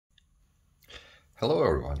Hello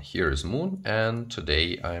everyone, here is Moon, and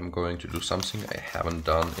today I'm going to do something I haven't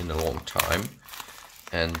done in a long time,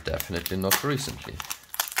 and definitely not recently.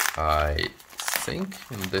 I think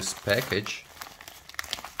in this package,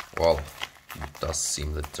 well, it does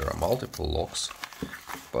seem that there are multiple locks,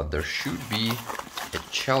 but there should be a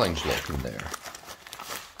challenge lock in there.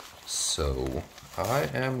 So I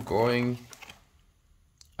am going,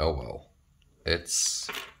 oh well, it's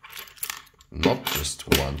not just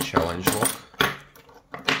one challenge lock.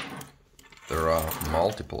 There are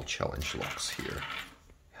multiple challenge locks here.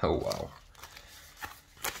 Oh wow.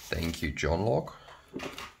 Thank you, Jon Lock.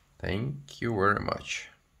 Thank you very much.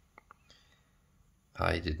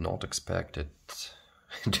 I did not expect it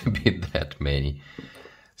to be that many.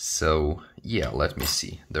 So yeah, let me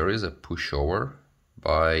see. There is a pushover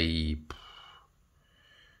by You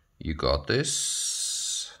Got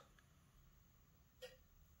This.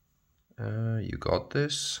 You Got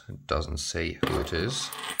This. It doesn't say who it is.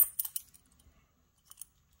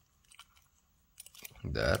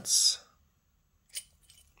 That's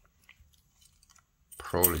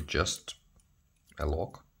probably just a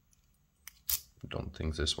lock. I don't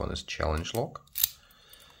think this one is challenge lock.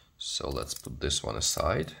 So let's put this one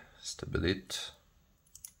aside. Stability.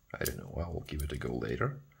 I don't know, I will give it a go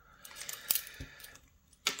later.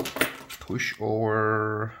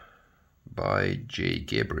 Pushover by J.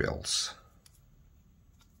 Gabriels.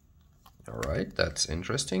 Alright, that's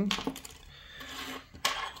interesting.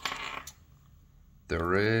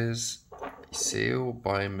 There is SEO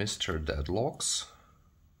by Mr. Deadlocks.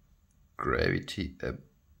 Gravity a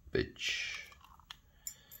bitch.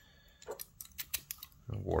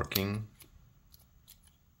 Working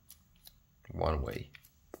one way.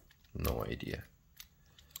 No idea.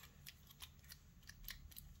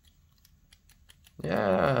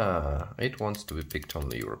 Yeah, it wants to be picked on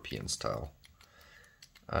the European style.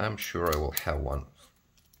 I'm sure I will have one.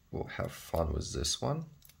 We'll have fun with this one.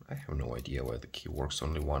 I have no idea why the key works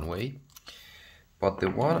only one way. But the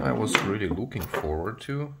one I was really looking forward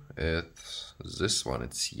to is this one.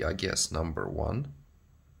 It's Yagias #1.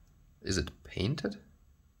 Is it painted?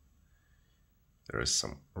 There is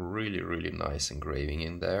some really nice engraving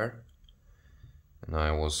in there. And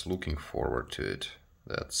I was looking forward to it.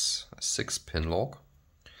 That's a 6-pin lock.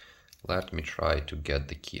 Let me try to get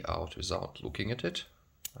the key out without looking at it.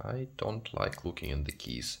 I don't like looking at the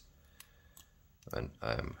keys when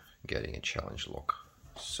I'm getting a challenge lock.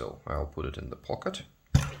 So I'll put it in the pocket.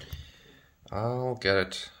 I'll get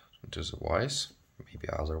it into the vise, maybe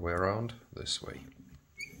other way around, this way.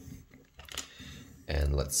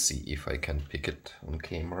 And let's see if I can pick it on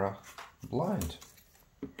camera blind.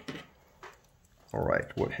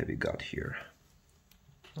 Alright, what have we got here?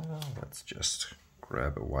 Let's just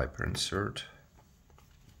grab a wiper insert.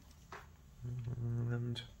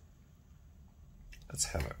 And let's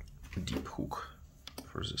have a deep hook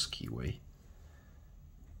for this keyway.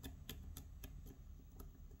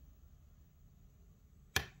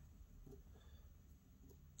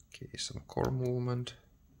 Okay, some core movement.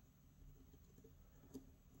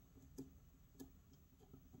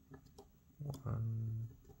 One,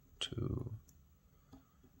 two,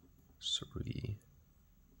 three,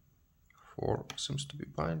 four seems to be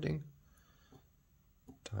binding.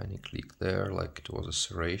 Tiny click there, like it was a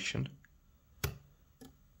serration.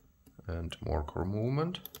 And more core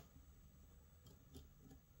movement.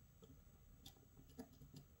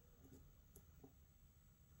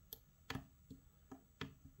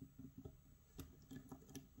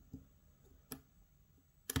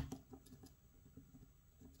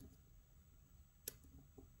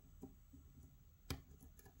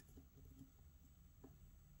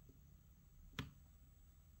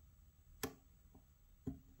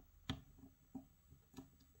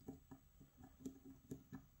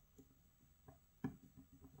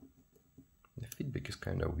 The feedback is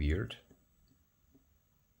kind of weird,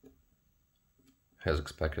 as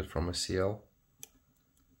expected from a CL.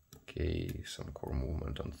 Okay, some core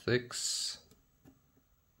movement on 6.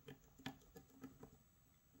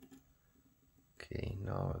 Okay,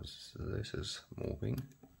 now this is moving.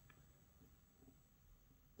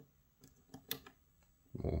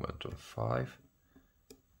 Movement on 5,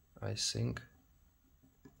 I think.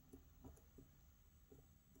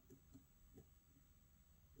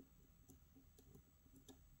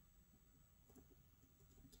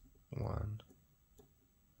 One,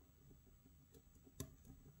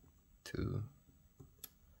 2,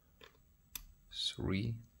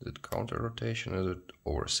 3. Is it counter rotation or is it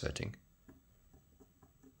oversetting?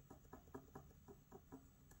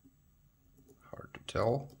 Hard to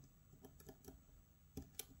tell.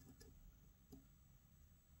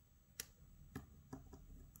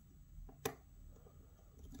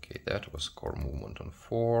 That was core movement on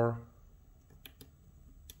 4.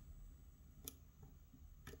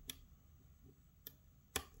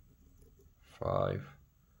 Five.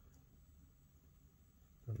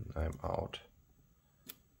 And I'm out.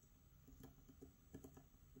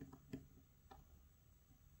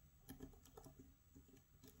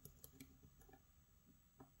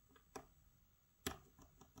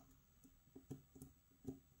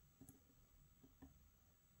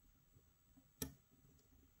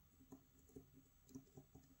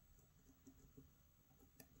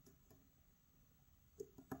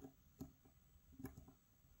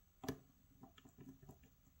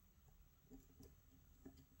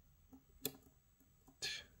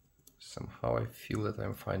 Somehow I feel that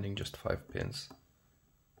I'm finding just 5 pins.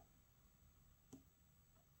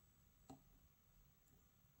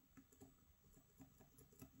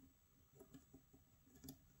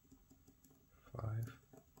 Five,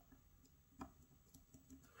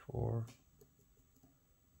 4,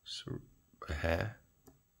 3.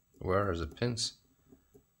 Where are the pins?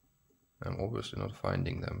 I'm obviously not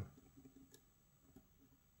finding them.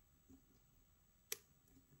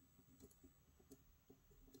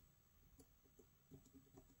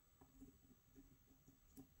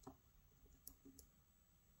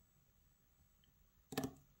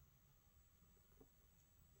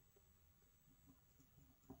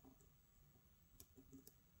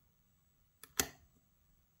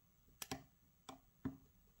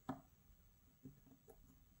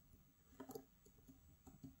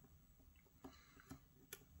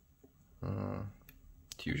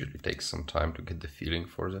 It usually takes some time to get the feeling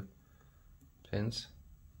for the pins.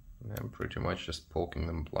 And I'm pretty much just poking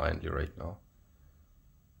them blindly right now.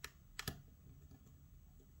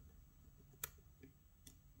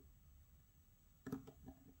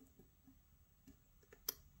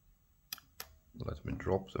 Let me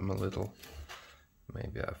drop them a little.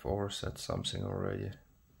 Maybe I've overset something already.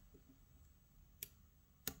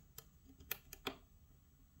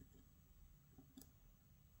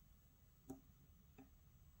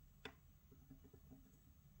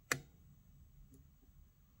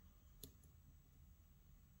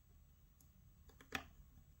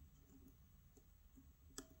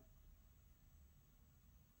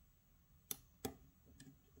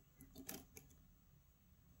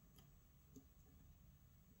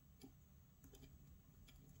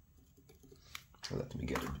 Let me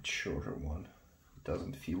get a bit shorter one. It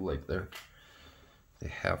doesn't feel like they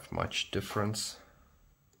have much difference.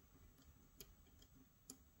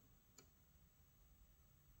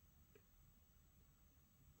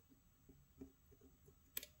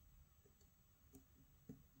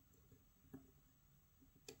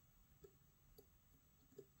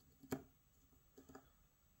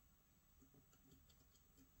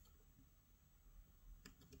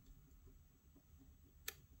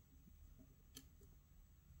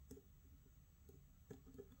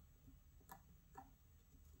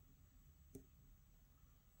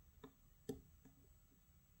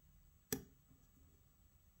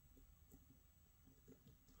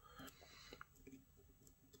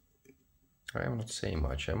 I am not saying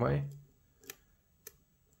much, am I?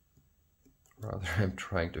 Rather, I'm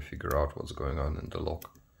trying to figure out what's going on in the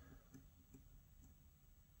lock.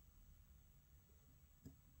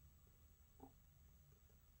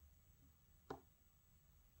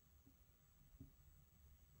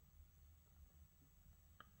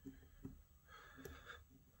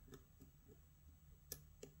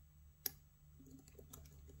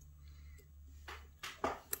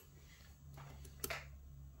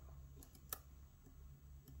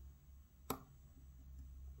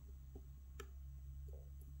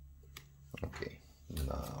 Okay,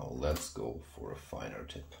 now let's go for a finer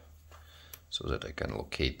tip so that I can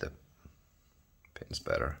locate the pins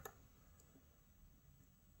better.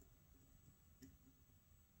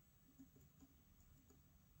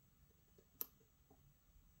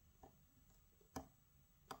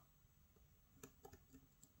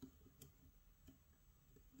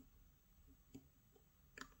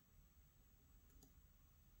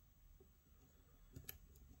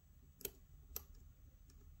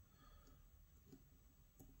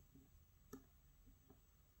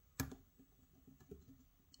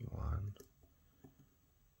 One,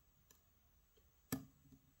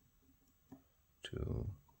 2,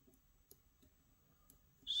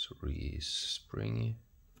 3 springy,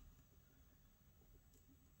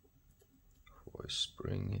 4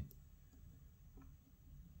 springy,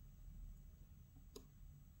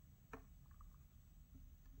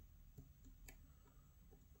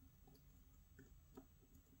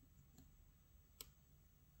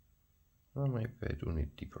 'Well, maybe I do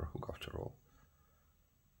need deeper hook after all.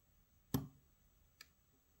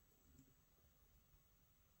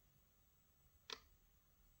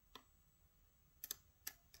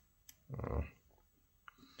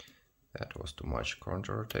 too much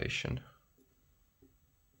counter rotation.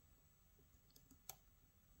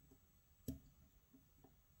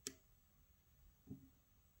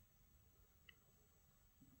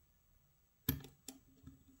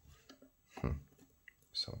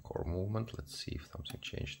 Some core movement. Let's see if something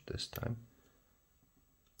changed this time.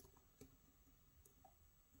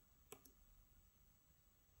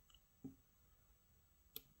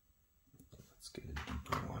 Let's get a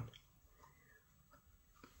deeper one.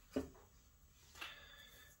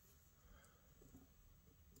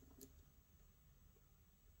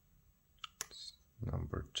 It's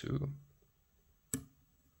number 2.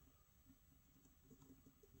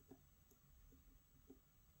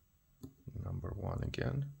 Number 1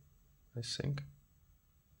 again, I think.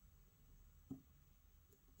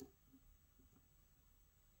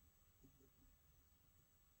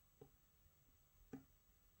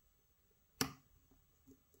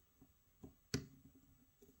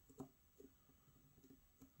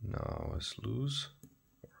 Now is loose,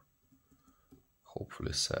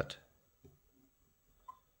 hopefully set.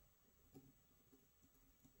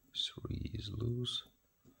 3 is loose.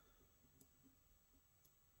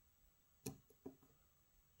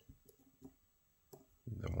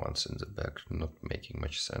 The ones in the back not making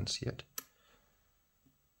much sense yet,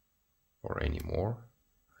 or anymore.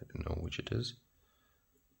 I don't know which it is.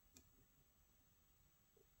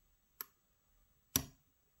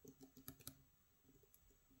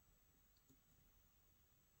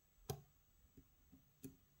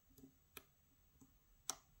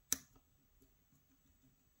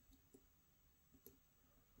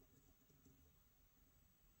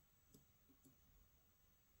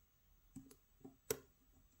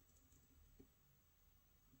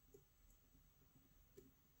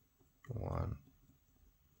 One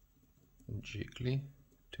jiggly,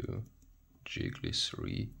 2 jiggly,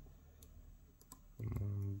 3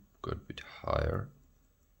 got a bit higher,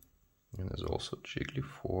 and there's also jiggly,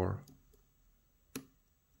 4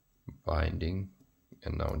 binding,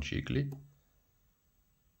 and now jiggly.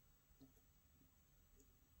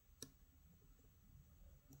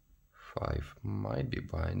 5 might be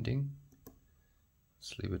binding.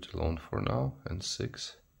 Let's leave it alone for now. And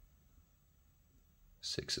 6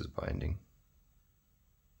 is binding.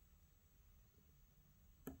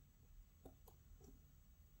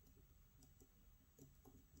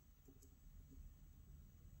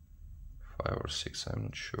 5 or 6, I'm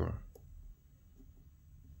not sure.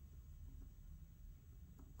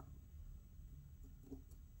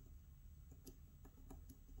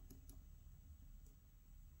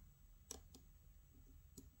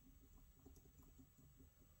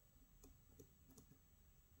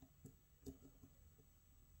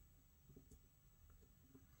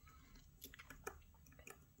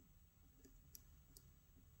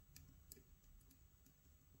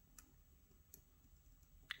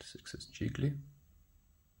 Six is jiggly.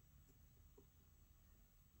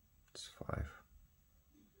 It's 5.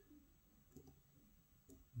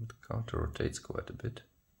 The counter rotates quite a bit.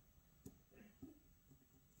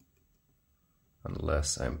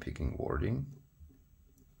 Unless I'm picking wording.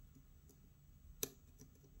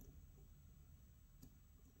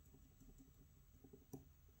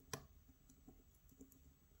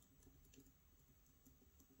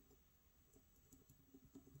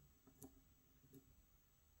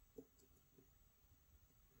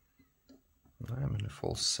 I'm in a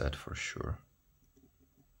full set for sure.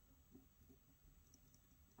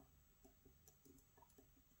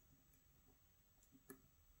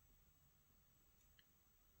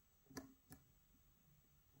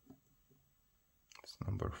 It's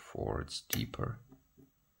number 4, it's deeper,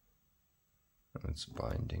 and it's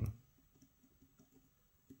binding.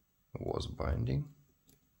 It was binding.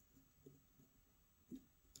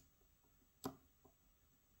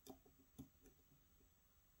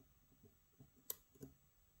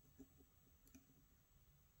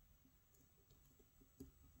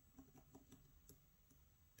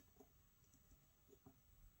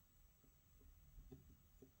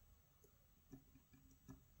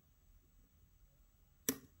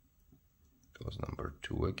 It was number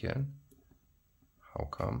 2 again. How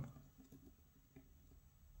come?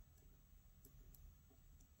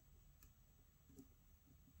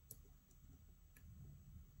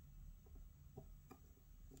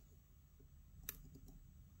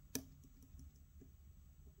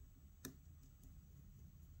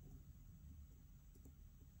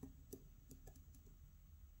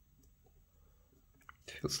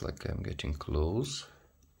 Feels like I'm getting close.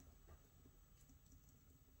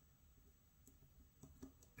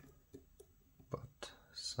 But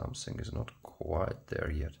something is not quite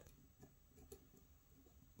there yet.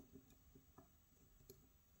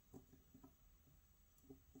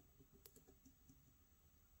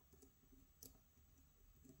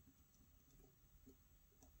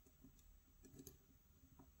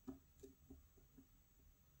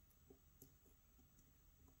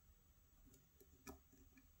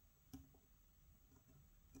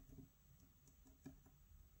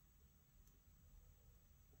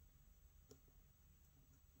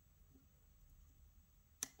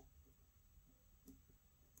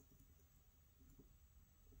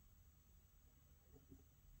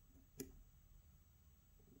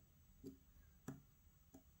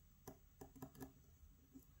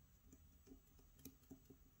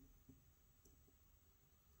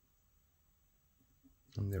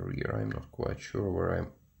 In the rear, I'm not quite sure where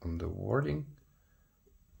I'm on the wording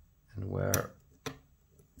and where.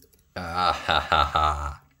 Ah ha ha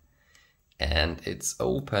ha! And it's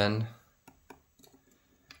open.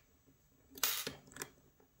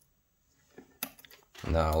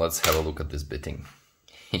 Now let's have a look at this bitting.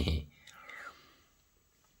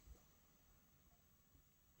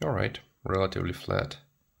 Alright, relatively flat.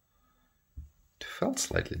 It felt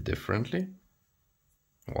slightly differently.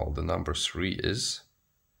 Well, the number 3 is...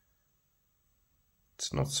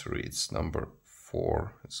 It's not 3, it's number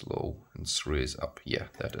 4. It's low and 3 is up. Yeah,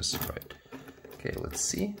 that is right. Okay, let's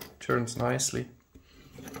see. Turns nicely.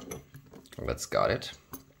 Let's got it.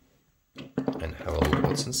 And have a look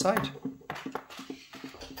what's inside.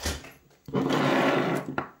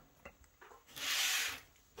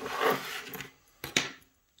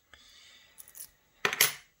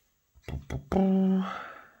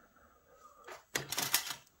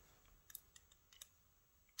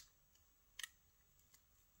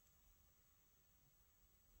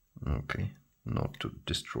 Okay, not to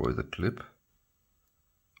destroy the clip.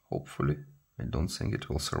 Hopefully, I don't think it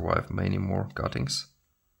will survive many more cuttings.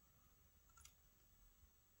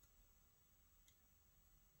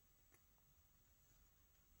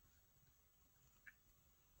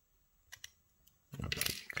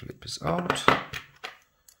 Okay, clip is out.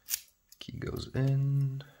 Key goes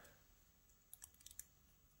in.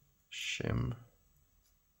 Shim.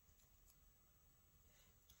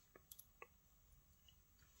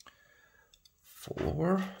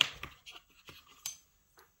 Follower.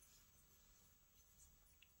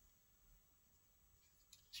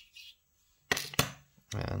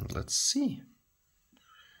 And let's see.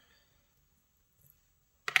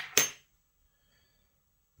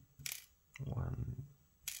 One,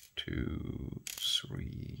 2,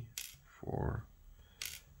 3, 4,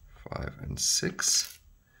 5, and 6.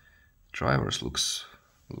 Drivers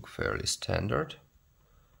look fairly standard.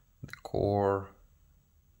 The core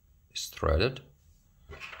is threaded.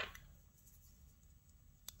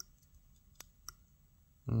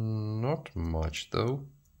 Not much though.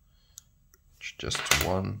 It's just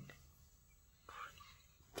one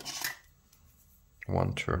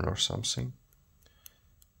turn or something.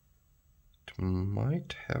 It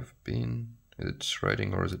might have been, is it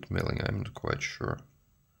threading or is it milling? I'm not quite sure.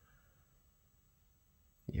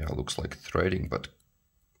 Yeah, looks like threading, but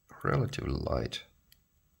relatively light.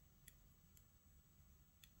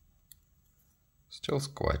 Still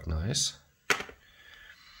quite nice.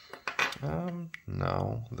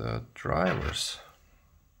 Now the drivers.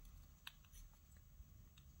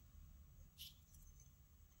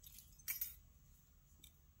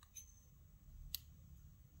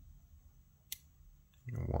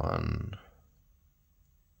 One.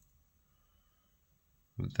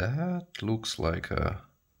 That looks like a...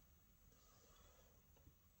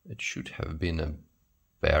 It should have been a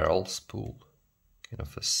barrel spool. Kind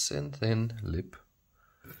of a thin lip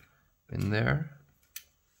in there.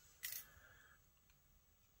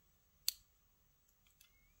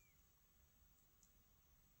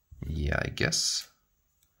 Yeah, I guess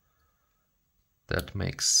that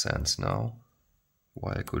makes sense now.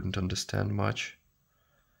 Why I couldn't understand much.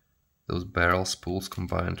 Those barrel spools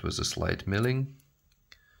combined with a slight milling.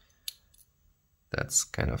 That's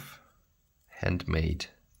kind of handmade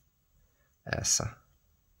assa.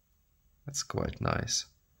 That's quite nice.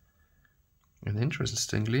 And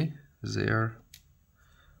interestingly, they're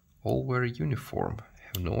all very uniform. I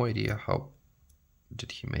have no idea how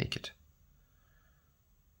did he make it.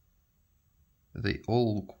 They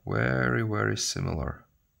all look very, very similar.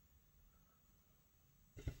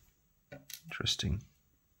 Interesting.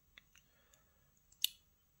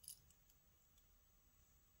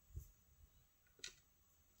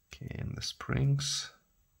 Okay, and the springs.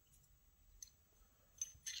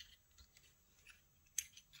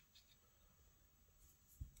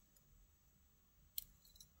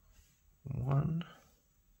 One,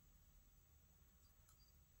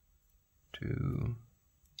 2,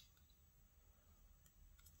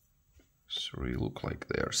 3 look like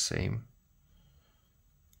they are same.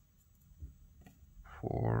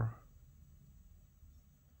 4,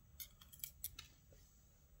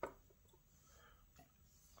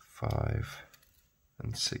 5,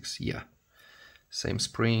 and 6. Yeah, same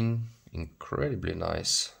spring. Incredibly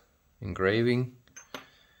nice engraving.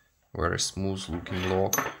 Very smooth looking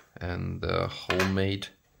lock, and the homemade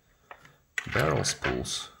barrel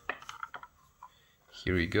spools.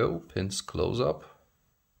 Here you go, pins close up.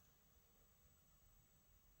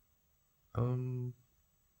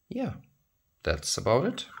 Yeah, that's about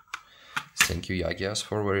it. Thank you, Yagias,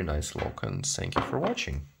 for a very nice lock, and thank you for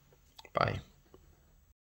watching. Bye.